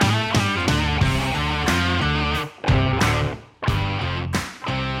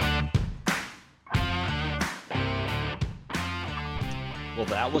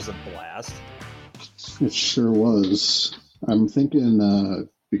that was a blast. It sure was. I'm thinking,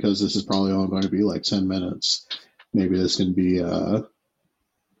 because this is probably only going to be like 10 minutes, maybe this can be, we'll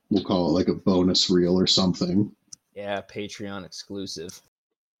call it like a bonus reel or something. Yeah, Patreon exclusive.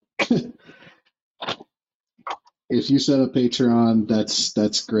 If you set up Patreon,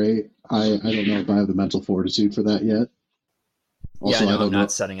 that's great. I don't know if I have the mental fortitude for that yet. Also, yeah, no, I'm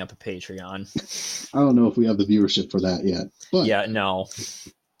not setting up a Patreon. I don't know if we have the viewership for that yet. But yeah, no.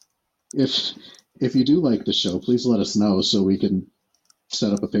 If you do like the show, please let us know so we can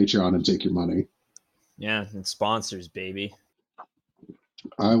set up a Patreon and take your money. Yeah, and sponsors, baby.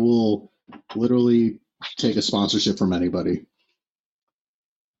 I will literally take a sponsorship from anybody.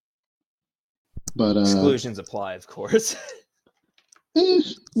 But exclusions apply, of course.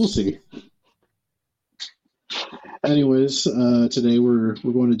 We'll see. Anyways, today we're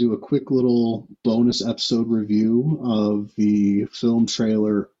going to do a quick little bonus episode review of the film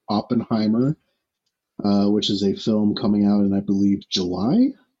trailer Oppenheimer, which is a film coming out in, I believe,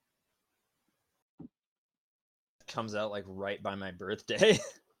 July. It comes out like right by my birthday.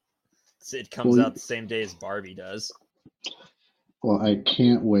 It comes out the same day as Barbie does. Well, I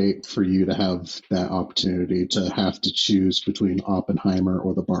can't wait for you to have that opportunity to have to choose between Oppenheimer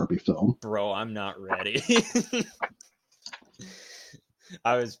or the Barbie film. Bro, I'm not ready.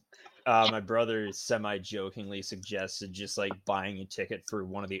 My brother semi-jokingly suggested just like buying a ticket for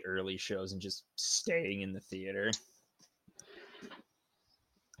one of the early shows and just staying in the theater.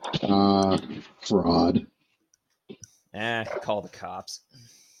 Fraud. Call the cops.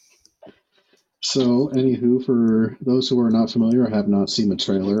 So, anywho, for those who are not familiar or have not seen the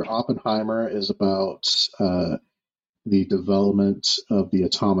trailer, Oppenheimer is about the development of the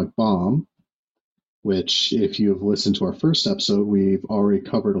atomic bomb, which, if you have listened to our first episode, we've already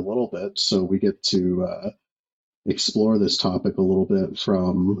covered a little bit. So we get to explore this topic a little bit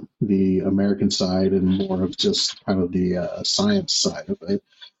from the American side and more of just kind of the science side of it.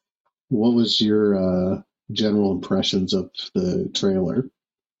 What was your general impressions of the trailer?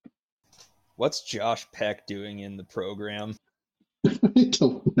 What's Josh Peck doing in the program? I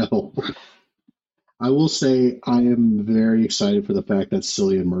don't know. I will say I am very excited for the fact that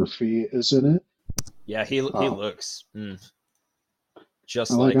Cillian Murphy is in it. Yeah, he looks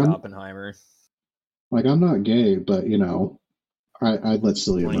just like Oppenheimer. Like, I'm not gay, but you know, I'd let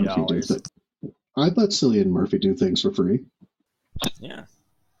Cillian Murphy do things. I'd let Cillian Murphy do things for free. Yeah,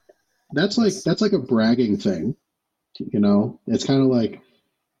 that's like a bragging thing. You know, it's kind of like,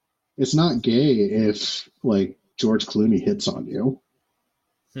 it's not gay if like George Clooney hits on you.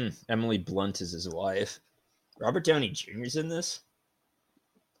 Emily Blunt is his wife. Robert Downey Jr.'s in this?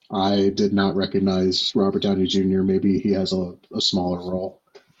 I did not recognize Robert Downey Jr. Maybe he has a smaller role.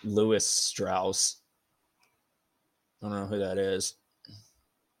 Louis Strauss. I don't know who that is.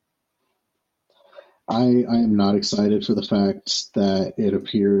 I am not excited for the fact that it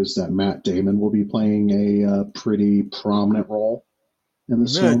appears that Matt Damon will be playing a pretty prominent role in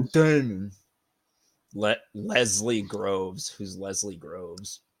this film. Matt Damon. Leslie Groves. Who's Leslie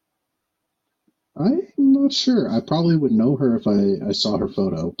Groves? I'm not sure. I probably would know her if I saw her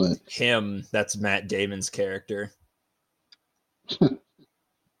photo, but... Him, that's Matt Damon's character.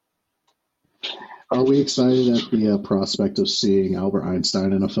 Are we excited at the prospect of seeing Albert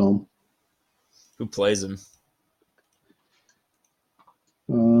Einstein in a film? Who plays him?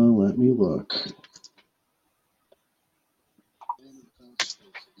 Let me look.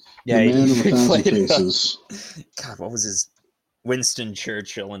 Yeah, the Man of a Thousand Faces. God, what was his... Winston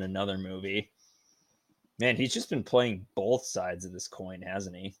Churchill in another movie. Man, he's just been playing both sides of this coin,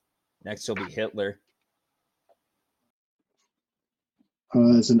 hasn't he? Next he'll be Hitler.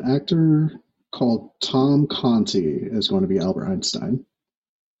 As an actor called Tom Conti is going to be Albert Einstein.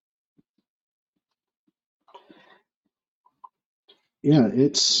 Yeah,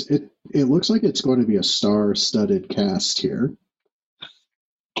 it looks like it's going to be a star-studded cast here.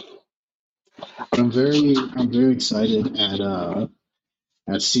 But I'm very excited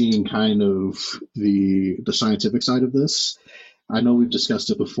at seeing kind of the scientific side of this. I know we've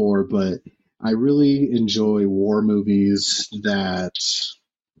discussed it before, but I really enjoy war movies that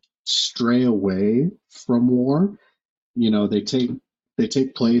stray away from war. You know, they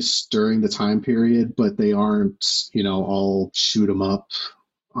take place during the time period, but they aren't, you know, all shoot 'em up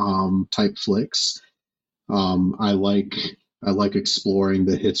type flicks. I like exploring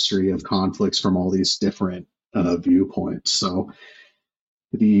the history of conflicts from all these different viewpoints. So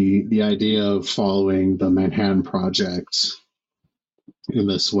the idea of following the Manhattan Project in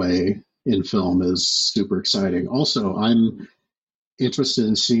this way in film is super exciting. Also, I'm interested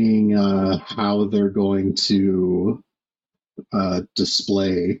in seeing how they're going to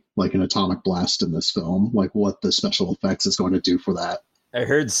display like an atomic blast in this film, like what the special effects is going to do for that. I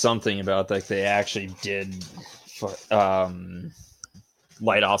heard something about like they actually did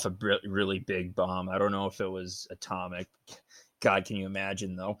light off a really big bomb. I don't know if it was atomic. God, can you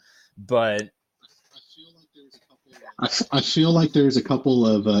imagine though? But I feel like there's a couple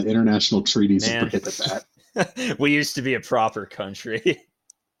of international treaties that man, prohibit that. we used to be a proper country.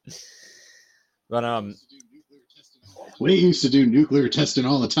 But We used to do nuclear testing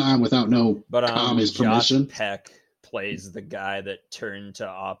all the time without no but communist Josh permission. Peck plays the guy that turned to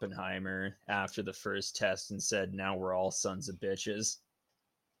Oppenheimer after the first test and said, "Now we're all sons of bitches."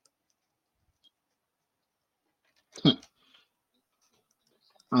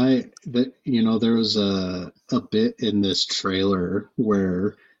 There was a bit in this trailer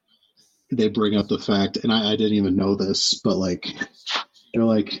where they bring up the fact, and I didn't even know this, but like they're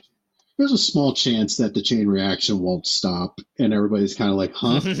like, there's a small chance that the chain reaction won't stop, and everybody's kind of like,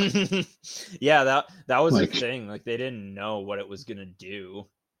 huh? Yeah, that was Like, a thing. Like they didn't know what it was gonna do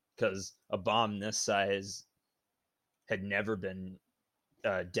because a bomb this size had never been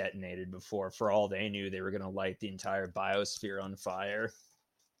detonated before. For all they knew, they were gonna light the entire biosphere on fire.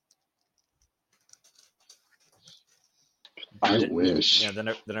 I wish. Yeah, then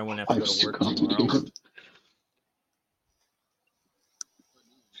I wouldn't have to go Life's to too work tomorrow. complicated.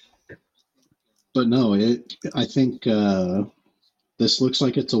 But no, I think this looks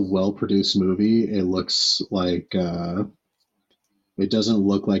like it's a well-produced movie. It looks like it doesn't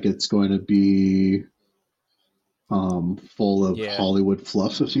look like it's going to be full of Yeah. Hollywood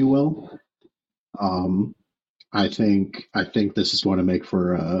fluff, if you will. Um, I think this is going to make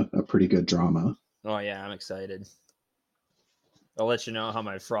for a pretty good drama. Oh yeah, I'm excited. I'll let you know how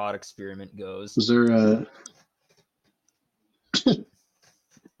my fraud experiment goes. Is there a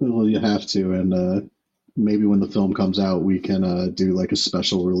well, you have to, and maybe when the film comes out, we can do like a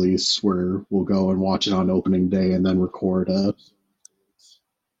special release where we'll go and watch it on opening day, and then record an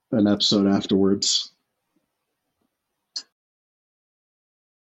episode afterwards.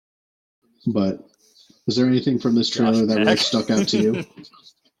 But is there anything from this trailer that really stuck out to you?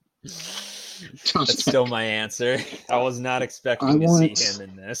 That's still my answer. I was not expecting to see him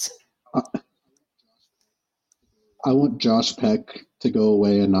in this. I want Josh Peck to go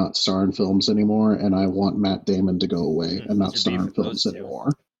away and not star in films anymore, and I want Matt Damon to go away and not star in films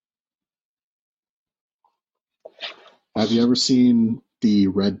anymore. Have you ever seen the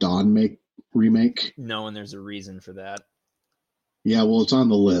Red Dawn remake? No, and there's a reason for that. Yeah, well, it's on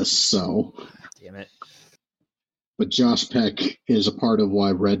the list, so. Damn it. But Josh Peck is a part of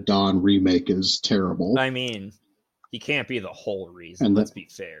why Red Dawn remake is terrible. I mean, he can't be the whole reason. And let's be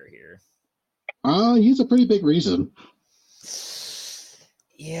fair here. He's a pretty big reason.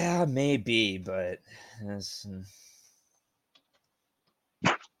 Yeah, maybe, but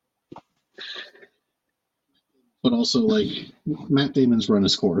but also, like, Matt Damon's run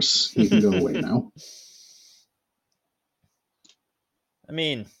his course. He can go away now. I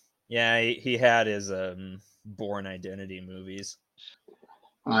mean, yeah, he had his Born Identity movies.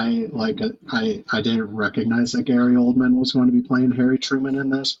 I didn't recognize that Gary Oldman was going to be playing Harry Truman in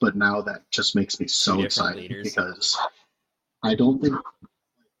this, but now that just makes me so excited because I don't think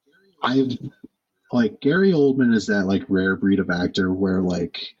Gary Oldman is that like rare breed of actor where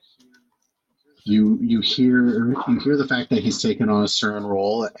like you hear the fact that he's taken on a certain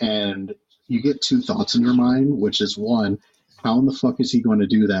role and you get two thoughts in your mind, which is one, how in the fuck is he going to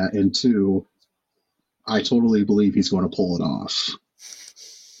do that? And two, I totally believe he's going to pull it off.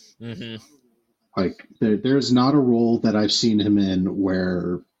 Mm-hmm. Like there's not a role that I've seen him in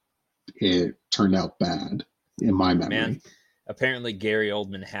where it turned out bad in my memory. Man, apparently Gary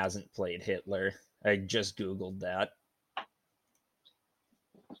Oldman hasn't played Hitler. I just Googled that.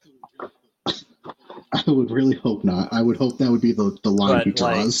 I would really hope not. I would hope that would be the line he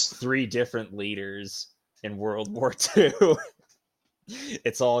draws. Like 3 different leaders in World War II.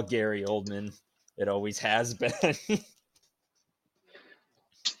 It's all Gary Oldman. It always has been.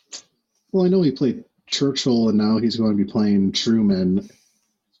 Well, I know he played Churchill, and now he's going to be playing Truman.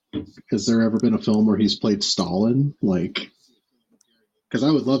 Has there ever been a film where he's played Stalin? Like, because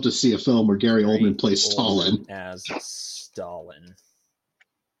I would love to see a film where Gary Oldman plays Stalin. As Stalin.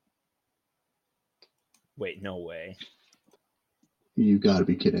 Wait, no way. You gotta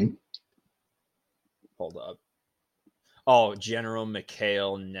be kidding. Hold up. Oh, General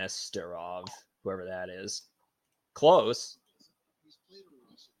Mikhail Nestorov, whoever that is. Close.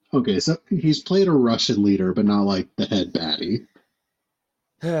 Okay, so he's played a Russian leader, but not like the head baddie.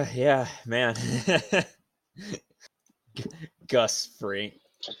 Yeah, man. Gus Fring.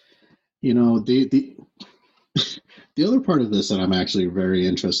 You know, The other part of this that I'm actually very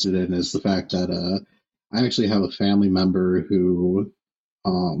interested in is the fact that I actually have a family member who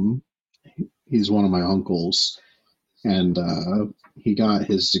um, he's one of my uncles, and he got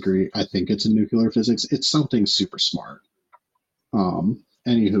his degree. I think it's in nuclear physics. It's something super smart.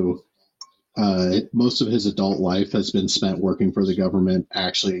 Anywho, most of his adult life has been spent working for the government,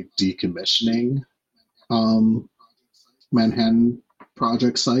 actually decommissioning um, Manhattan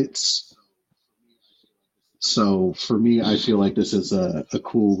project sites. So for me, I feel like this is a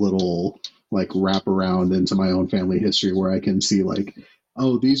cool little like wrap around into my own family history where I can see like,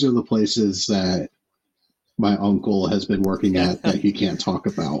 oh, these are the places that my uncle has been working at that he can't talk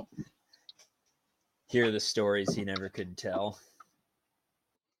about. Hear the stories he never could tell.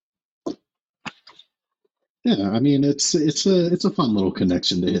 Yeah, I mean it's a fun little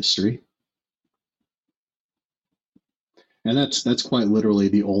connection to history. And that's quite literally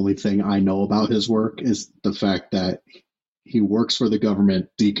the only thing I know about his work is the fact that he works for the government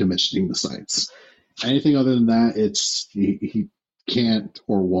decommissioning the sites. Anything other than that, he can't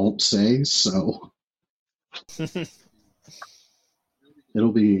or won't say. So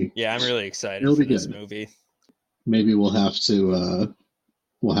it'll be Yeah, I'm really excited it'll for be this good. movie. Maybe we'll have to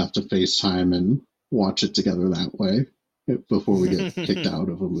FaceTime and watch it together that way before we get kicked out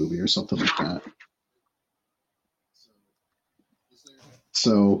of a movie or something like that.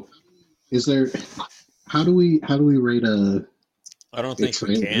 So, is there how do we rate I don't a think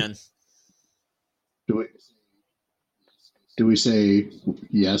we trailer? can. Do we do we say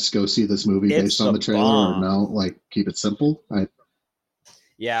yes, go see this movie based It's on a the trailer, or bomb. no, like keep it simple?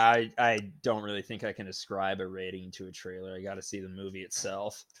 Yeah, I don't really think I can ascribe a rating to a trailer. I got to see the movie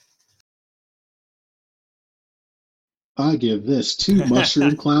itself. I give this two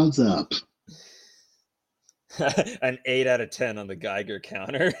mushroom clouds up. An 8 out of 10 on the Geiger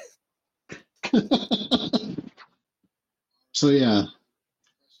counter. So yeah,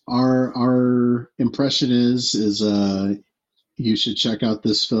 our impression is you should check out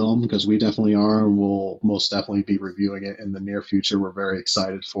this film because we definitely are, and we'll most definitely be reviewing it in the near future. We're very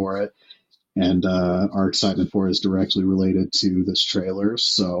excited for it, and our excitement for it is directly related to this trailer.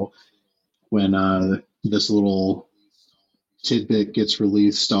 So when this little tidbit gets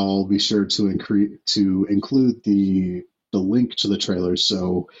released, I'll be sure to include the link to the trailer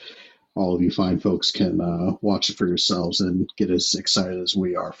so all of you fine folks can watch it for yourselves and get as excited as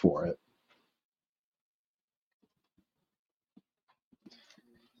we are for it.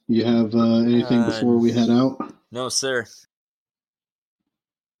 You have anything Uh, before we head out? no, sir.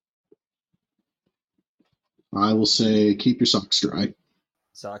 I will say keep your socks dry.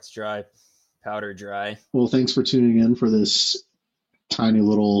 Socks dry, powder dry. Well, thanks for tuning in for this tiny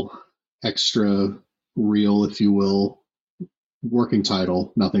little extra reel, if you will, working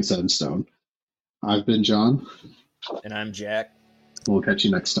title, Nothing Set in Stone. I've been John. And I'm Jack. We'll catch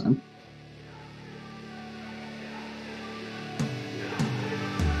you next time.